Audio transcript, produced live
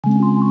Hey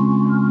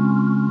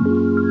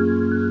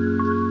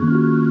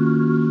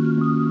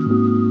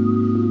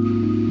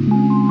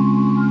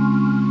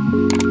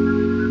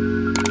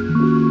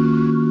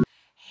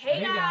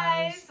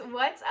guys,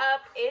 what's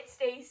up? It's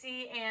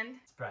Stacy and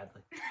it's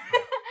Bradley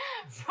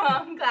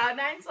from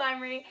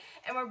Cloudnineslimery,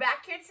 and we're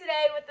back here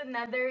today with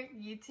another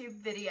YouTube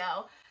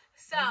video.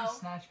 So you just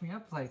snatched me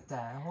up like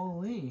that,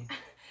 holy.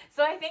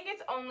 So I think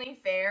it's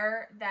only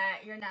fair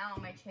that you're now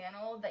on my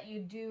channel that you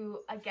do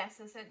a guess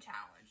assistant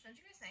challenge. Don't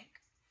you guys think?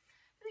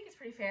 I think it's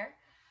pretty fair.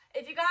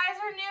 If you guys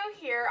are new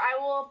here, I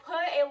will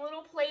put a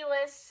little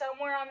playlist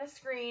somewhere on the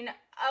screen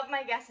of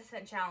my guess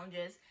assistant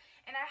challenges.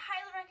 And I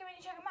highly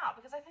recommend you check them out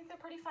because I think they're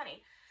pretty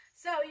funny.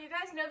 So you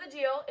guys know the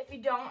deal. If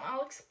you don't,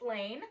 I'll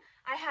explain.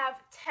 I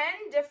have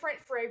 10 different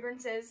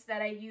fragrances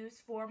that I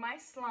use for my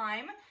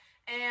slime.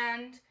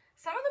 And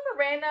some of them are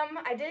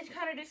random. I did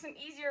kind of do some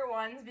easier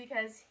ones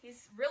because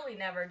he's really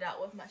never dealt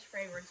with much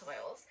fragrance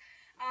oils.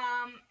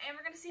 And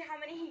we're going to see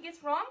how many he gets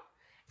wrong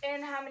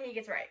and how many he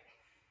gets right.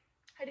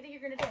 How do you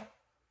think you're going to do?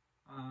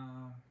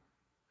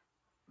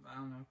 I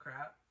don't know,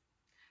 crap.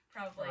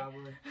 Probably.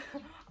 Probably.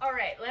 All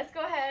right, let's go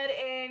ahead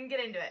and get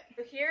into it.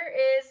 So here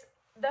is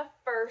the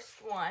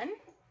first one.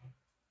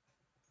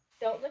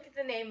 Don't look at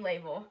the name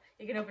label.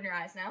 You can open your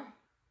eyes now.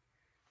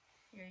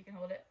 Here, you can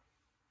hold it.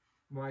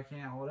 Well, I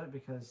can't hold it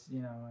because,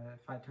 you know,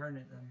 if I turn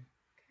it, then...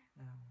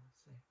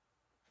 let's see.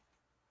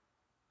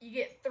 You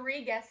get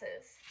 3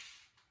 guesses.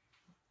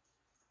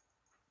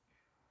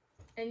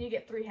 And you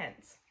get 3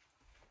 hints.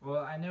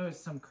 Well, I know it's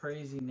some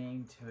crazy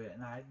name to it,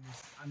 and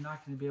I'm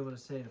not going to be able to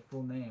say the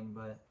full name,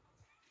 but...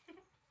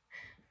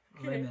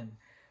 Okay. Lemon.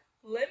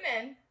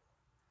 Lemon?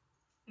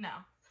 No.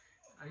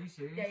 Are you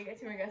serious? Yeah, you get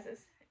 2 more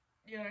guesses.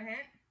 You want a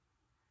hint?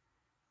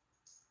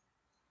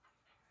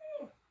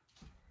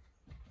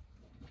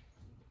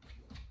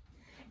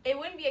 It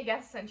wouldn't be a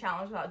guess assistant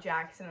challenge without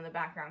Jackson in the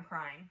background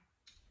crying.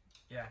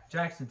 Yeah,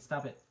 Jackson,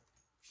 stop it.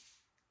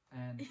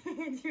 And...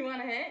 Do you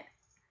want a hint?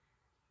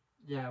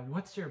 Yeah,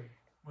 what's your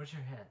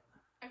hint?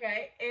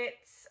 Okay,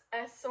 it's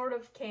a sort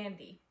of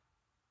candy.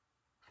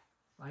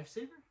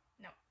 Lifesaver?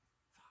 No.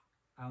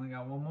 I only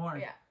got one more.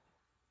 Yeah.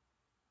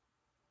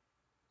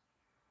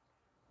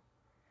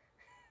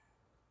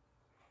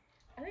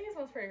 I think it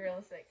smells pretty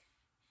realistic.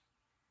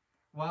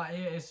 Well,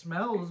 it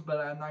smells, but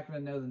I'm not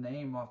going to know the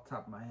name off the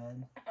top of my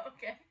head.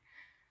 Okay.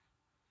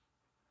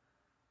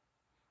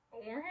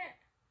 One more hint.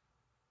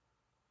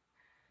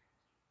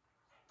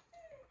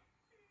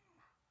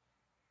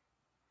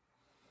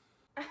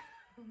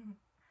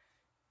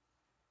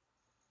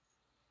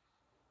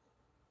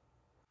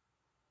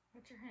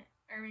 What's your hint?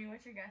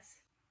 What's your guess?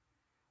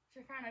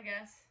 What's your final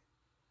guess?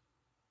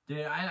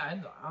 Dude,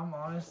 I'm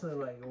honestly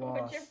like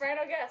lost. What's your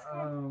final guess?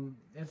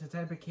 It's a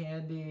type of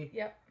candy.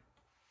 Yep.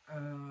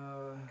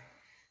 I'm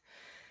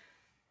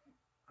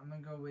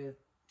gonna go with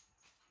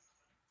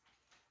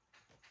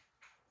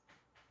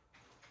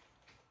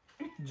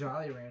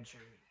Jolly Rancher.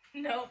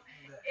 Nope.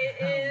 It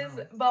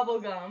is bubble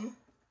gum.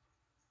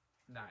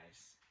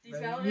 Nice. Do you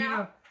smell it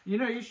now?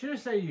 You should have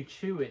said you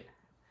chew it.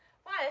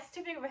 Why? That's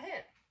too big of a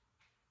hint.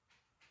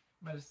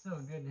 But it's still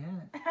a good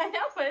hint. I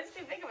know, but it's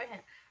too big of a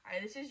hint.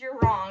 Alright, this is your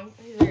wrong.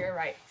 These are your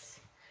rights.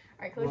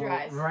 Alright, close your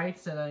eyes.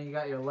 Rights, and then you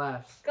got your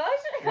lefts. Close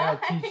your eyes.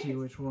 I'll teach you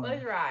which one.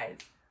 Close your eyes.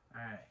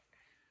 Alright.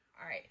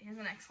 Alright, here's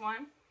the next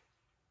one.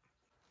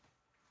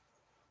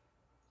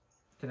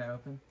 Can I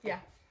open? Yeah.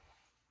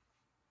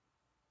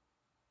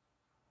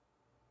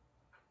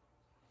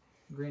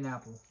 Green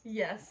apple.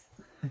 Yes.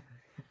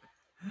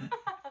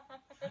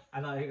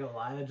 I'm not even gonna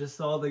lie, I just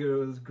saw it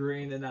was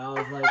green and I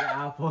was like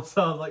apple,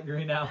 so I was like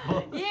green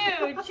apple.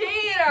 You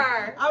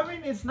cheater! I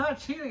mean, it's not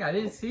cheating. I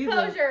didn't see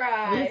Close your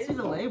eyes. I didn't see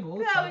the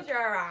label. Close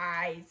your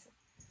eyes.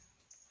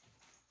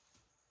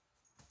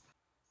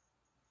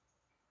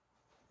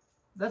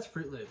 That's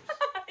Fruit Loops.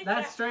 Yeah.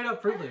 That's straight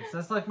up Fruit Loops.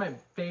 That's like my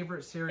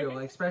favorite cereal,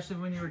 like especially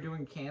when you were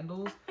doing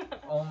candles.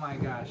 Oh my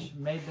gosh,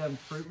 made them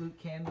Fruit Loop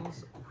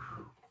candles.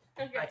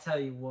 Okay. I tell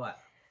you what.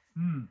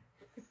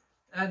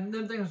 And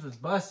them things was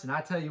busting.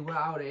 I tell you what,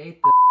 I would have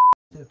ate them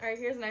too. Alright,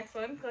 here's the next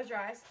one. Close your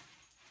eyes.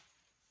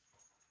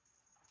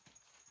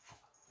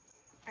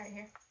 Alright,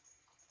 here.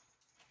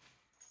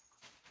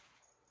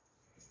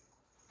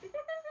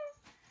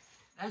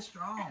 That's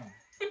strong.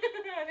 What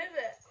is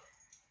it?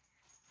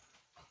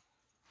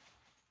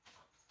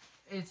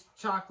 It's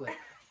chocolate.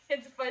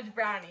 It's fudge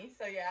brownie,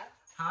 so yeah.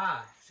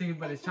 Ha! See,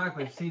 but it's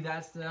chocolate. See,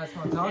 that's what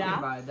I'm talking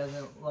about. It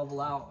doesn't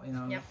level out, you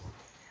know. Yep.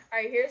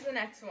 Alright, here's the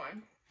next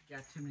one.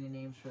 Got too many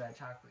names for that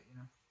chocolate, you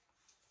know.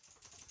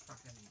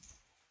 Fucking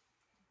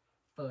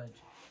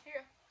fudge.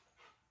 Here.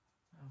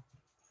 Oh.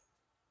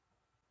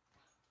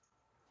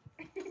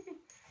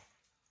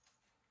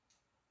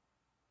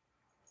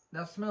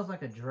 That smells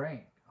like a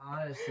drink,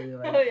 honestly.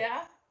 Like, Oh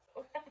yeah?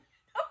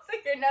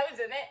 Stick your nose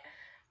in it.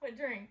 What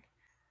drink?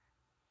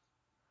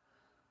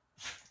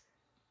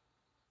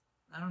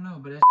 I don't know,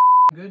 but it's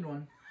a good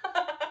one.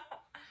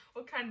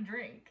 What kind of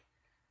drink?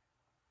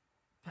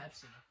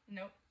 Pepsi.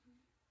 Nope.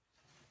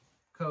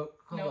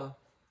 Coca-Cola. Nope.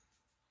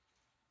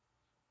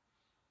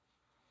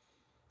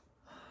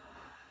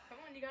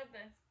 you got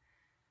this.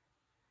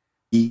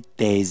 3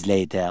 days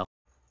later.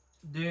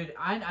 Dude,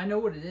 I know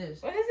what it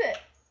is. What is it?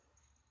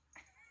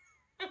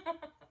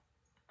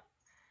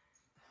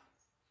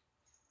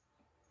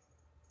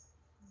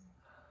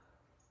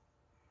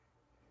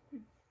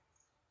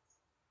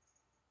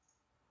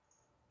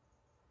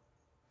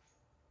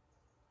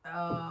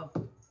 Come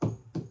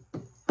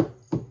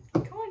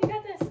on, you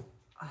got this.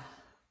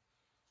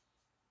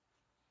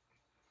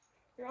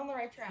 You're on the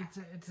right track.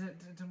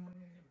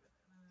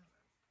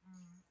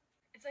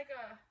 It's like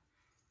a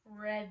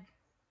red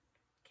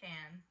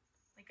can,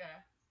 like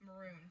a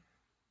maroon.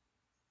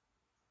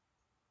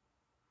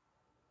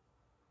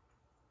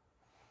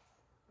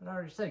 I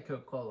already said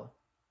Coca-Cola.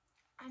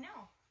 I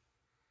know.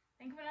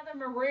 Think of another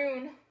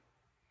maroon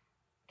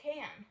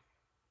can.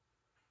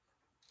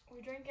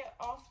 We drink it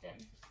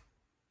often.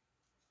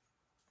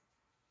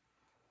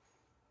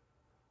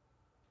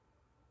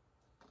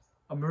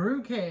 A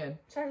maroon can.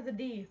 Starts with a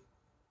D.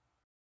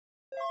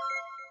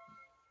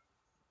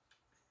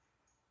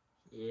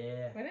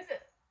 Yeah. What is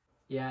it?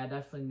 Yeah, I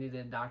definitely needed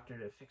a doctor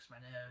to fix my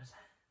nose.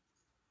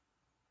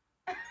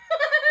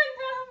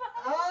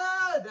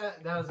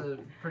 That was a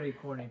pretty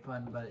corny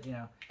pun, but you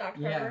know.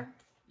 Dr. Yeah. Pepper.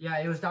 Yeah,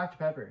 it was Dr.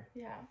 Pepper.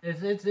 Yeah.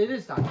 It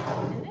is Dr.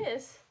 Pepper. It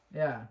is.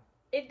 Yeah.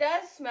 It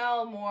does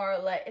smell more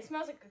like, it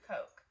smells like a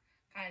Coke,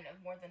 kind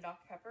of, more than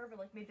Dr. Pepper, but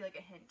like maybe like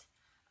a hint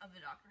of the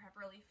Dr.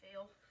 Pepper leaf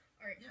feel.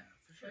 Alright, Yeah,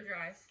 for sure. close your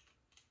eyes.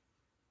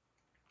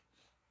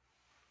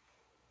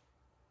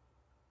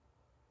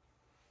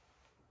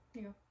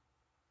 Here you go.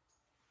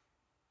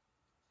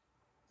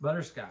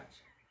 Butterscotch.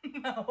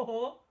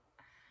 No.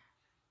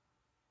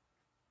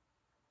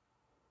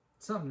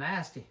 Something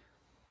nasty.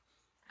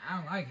 I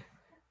don't like it.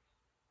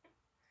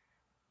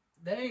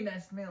 Dang,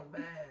 that smells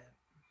bad.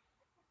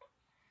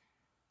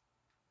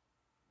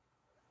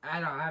 I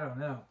don't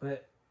know,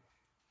 but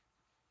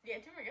Yeah,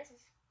 2 more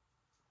guesses.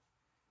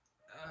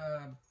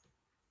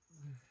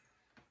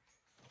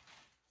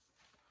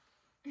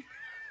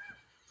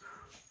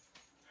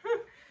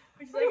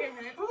 Would you like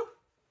a hint?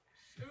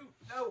 Shoot,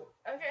 no.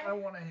 Okay. I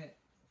don't want a hint.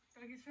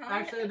 Can we smell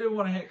Actually, it? I do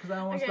want a hint because I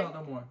don't want to Okay.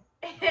 smell it no more.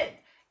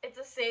 It's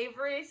a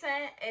savory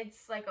scent.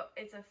 It's like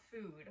it's a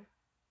food.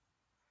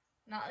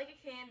 Not like a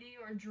candy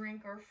or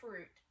drink or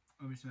fruit.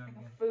 Let me smell it Like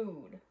again. a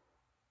food.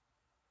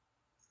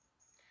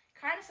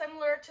 Kind of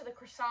similar to the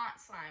croissant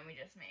slime we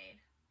just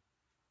made.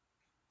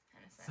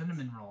 In a sense.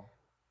 Cinnamon roll.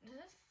 Does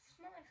this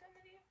smell like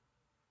cinnamon to you?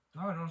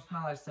 No, it don't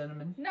smell like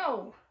cinnamon.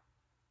 No.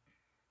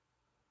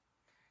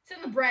 It's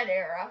in the bread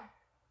era.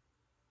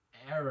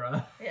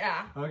 Era.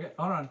 Yeah. Okay,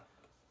 hold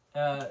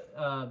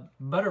on.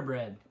 Butter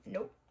bread.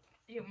 Nope.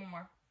 You get one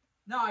more.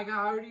 No, I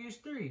already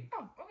used 3.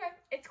 Oh, okay.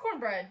 It's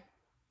cornbread.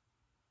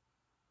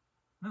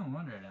 No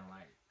wonder I didn't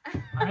like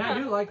it. I mean, I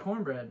do like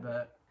cornbread,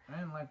 but I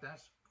didn't like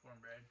that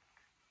cornbread.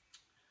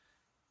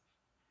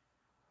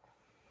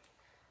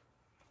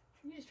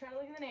 You just tried to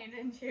look at the name,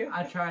 didn't you?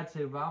 I tried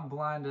to, but I'm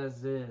blind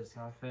as is,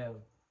 so I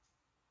failed.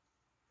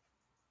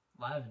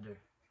 Lavender.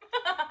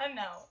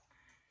 No.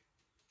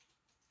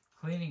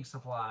 Cleaning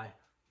supply.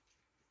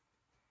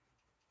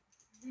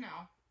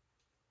 No.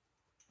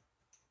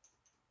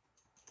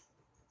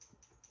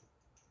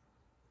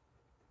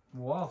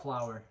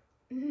 Wallflower.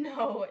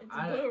 No, it's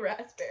blue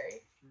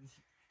raspberry.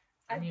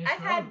 I mean, I've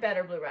had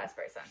better blue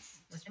raspberry scents.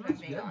 It If I'm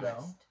smells being good,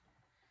 honest.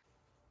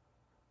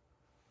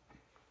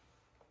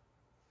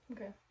 though.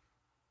 Okay.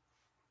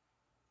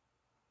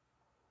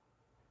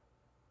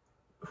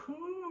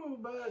 Ooh,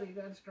 buddy,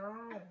 that's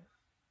strong.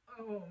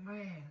 Oh,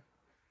 man.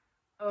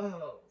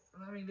 Oh,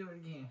 let me do it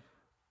again.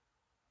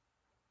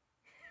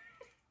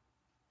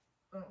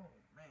 Oh,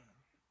 man.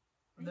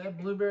 That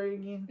blueberry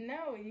again?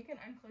 No, you can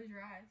unclose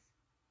your eyes.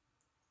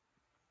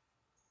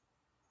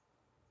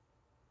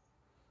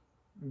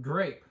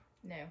 Grape.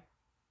 No.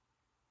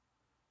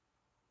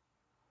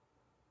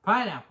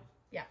 Pineapple.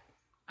 Yeah.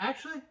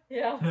 Actually?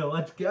 Yeah.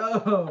 Let's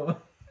go.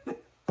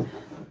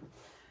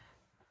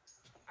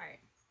 Alright.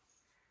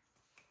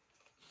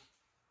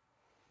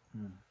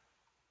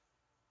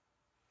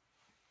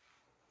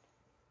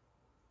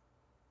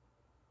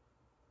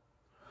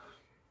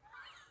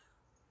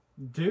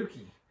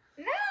 Dookie.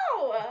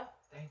 No!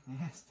 Dang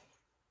nasty.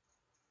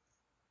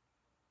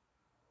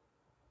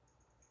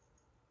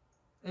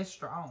 It's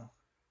strong.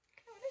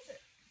 What is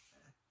it?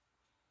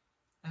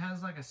 It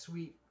has like a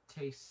sweet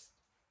taste,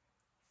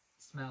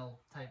 smell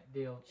type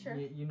deal. Sure.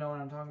 You know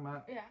what I'm talking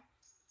about? Yeah.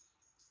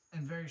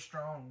 And very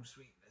strong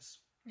sweetness.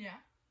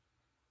 Yeah.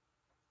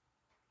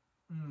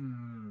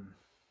 Lemon.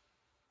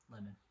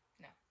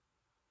 No.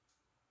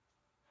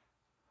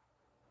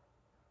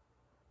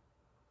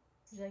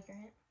 Would you like your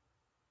hint?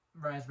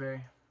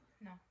 Raspberry.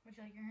 No. Would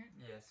you like your hint?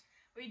 Yes.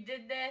 We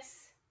did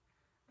this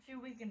a few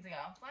weekends ago.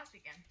 Last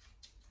weekend.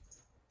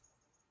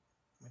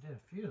 We did a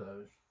few of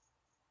those.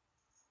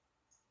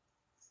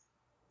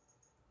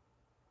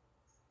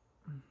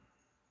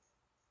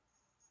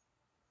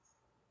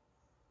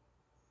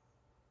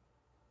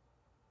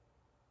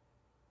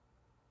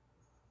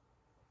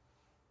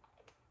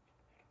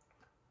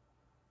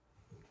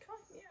 Come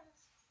on, yes.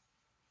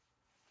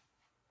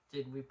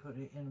 Did we put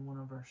it in one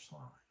of our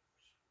slimes?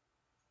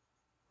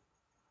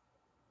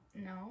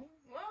 No.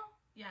 Well,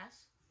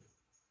 yes.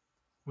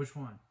 Which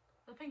one?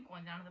 The pink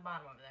one down at the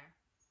bottom over there.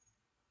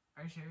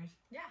 Are you serious?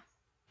 Yeah.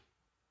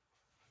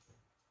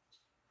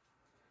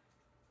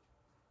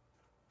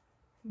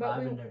 But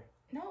Lavender.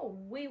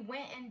 we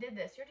went and did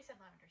this. You already said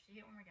lavender, so you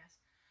get one more guess.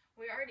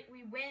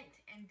 We went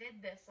and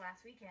did this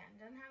last weekend.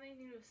 Doesn't have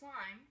anything to do with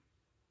slime.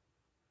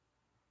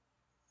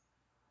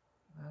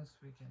 Last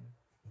weekend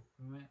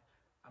we went.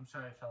 I'm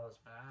sorry, fellas,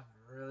 but I have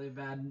a really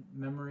bad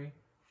memory.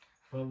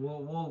 But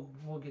we'll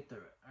get through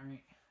it. All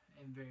right.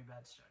 And very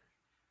bad starter.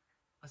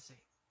 Let's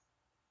see.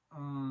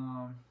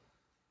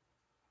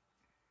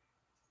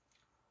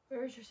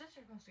 Where was your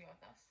sister supposed to go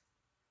with us?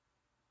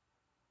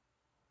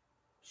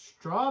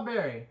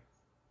 Strawberry.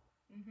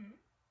 Mm-hmm.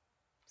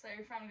 Is that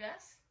your final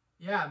guess?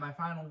 Yeah, my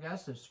final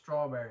guess is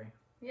strawberry.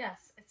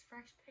 Yes, it's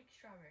fresh pink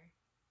strawberry.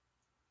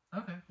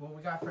 Okay, well,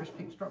 we got fresh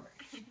pink strawberry.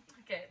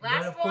 Okay, last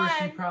one. But of course,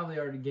 you probably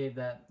already gave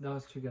that. That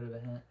was too good of a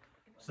hint.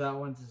 So that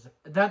one's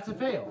that's a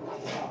fail.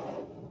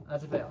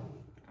 That's a fail.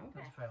 Okay.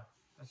 That's a fail.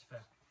 That's a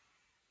fail.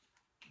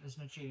 There's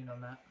no cheating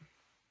on that.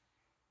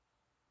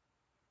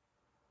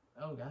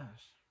 Oh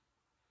gosh.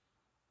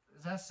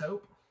 Is that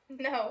soap?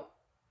 No.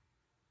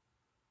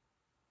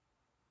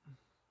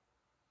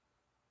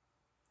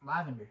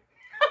 Lavender.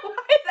 Why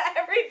is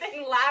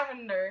everything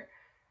lavender?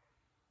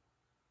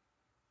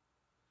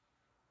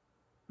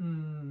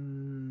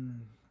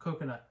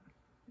 Coconut.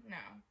 No.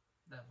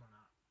 Definitely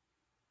not.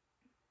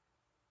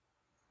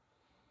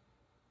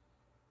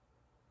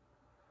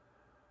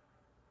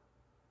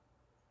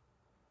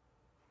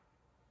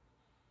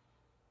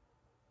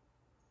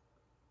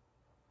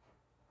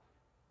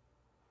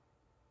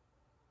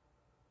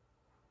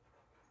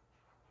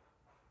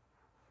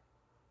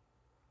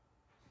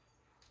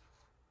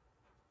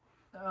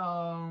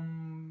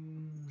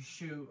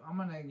 Shoot. I'm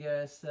gonna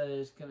guess that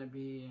it's gonna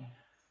be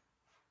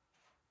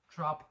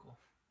tropical.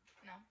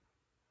 No.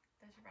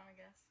 That's your final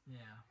guess.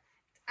 Yeah.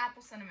 It's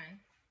apple cinnamon.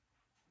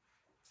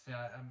 See,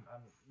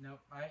 nope.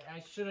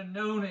 I should have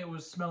known it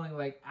was smelling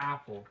like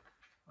apple.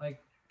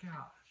 Like,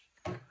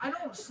 gosh. I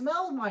don't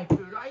smell my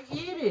food. I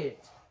eat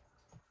it.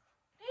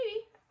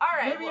 Maybe. All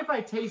right. Maybe if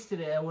I tasted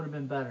it, it would have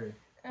been better.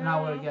 And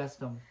I would have guessed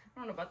them. I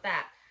don't know about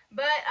that.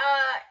 But,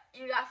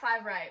 you got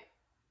 5 right.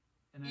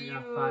 And I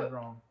got 5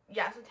 wrong.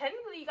 Yeah, so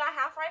technically you got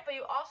half right, but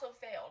you also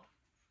failed.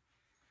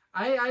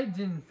 I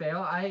didn't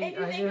fail. If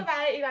you think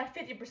about it, you got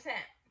 50%.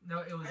 No,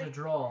 it was a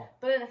draw.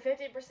 But in a 50%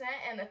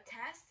 and the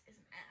test is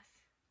an F.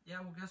 Yeah,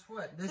 well, guess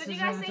what? So do you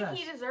guys think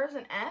he deserves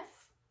an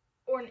F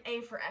or an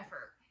A for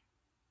effort?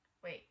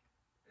 Wait.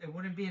 It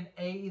wouldn't be an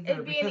A either.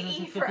 It'd be an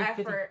E for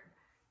effort.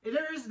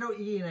 There is no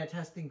E in a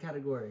testing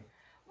category.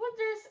 Well,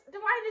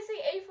 then why did it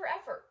say A for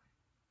effort?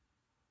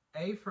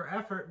 A for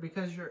effort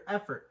because your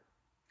effort.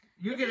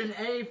 You get an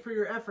A for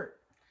your effort.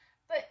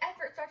 But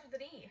effort starts with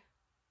an E.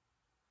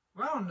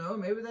 Well, I don't know.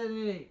 Maybe they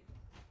need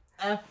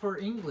F for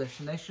English,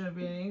 and they shouldn't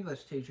be an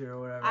English teacher or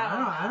whatever.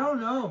 I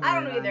don't know. Man. I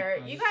don't know either.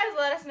 You guys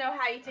let us know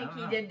how you think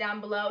he did down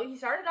below. He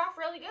started off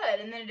really good,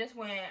 and then it just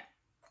went.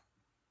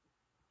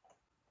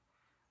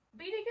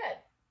 But you did good.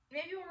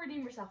 Maybe you'll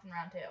redeem yourself in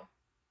round 2.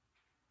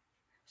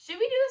 Should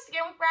we do this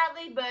again with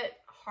Bradley,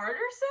 but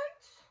harder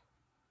sense?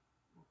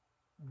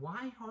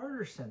 Why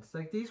harder sense?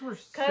 Like, these were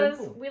simple.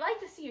 Because we like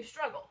to see you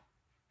struggle.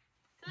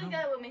 I feel like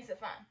that's what makes it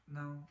fun.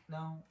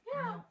 No.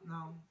 Yeah.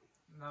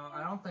 No,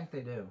 I don't think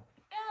they do.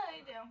 Yeah,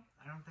 they do.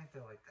 I don't think they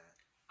like that.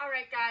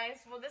 Alright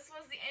guys, well this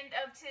was the end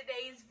of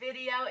today's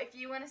video. If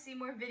you want to see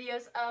more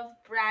videos of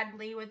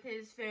Bradley with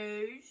his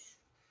food,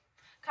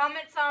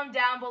 comment some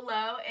down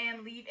below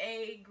and leave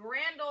a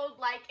grand old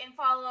like and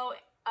follow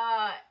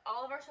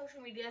all of our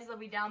social medias. They'll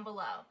be down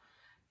below.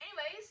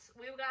 Anyways,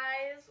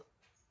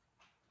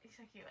 he's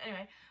so cute.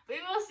 Anyway, we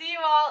will see you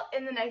all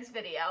in the next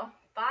video.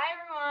 Bye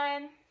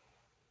everyone.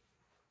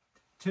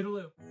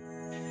 Toodaloo.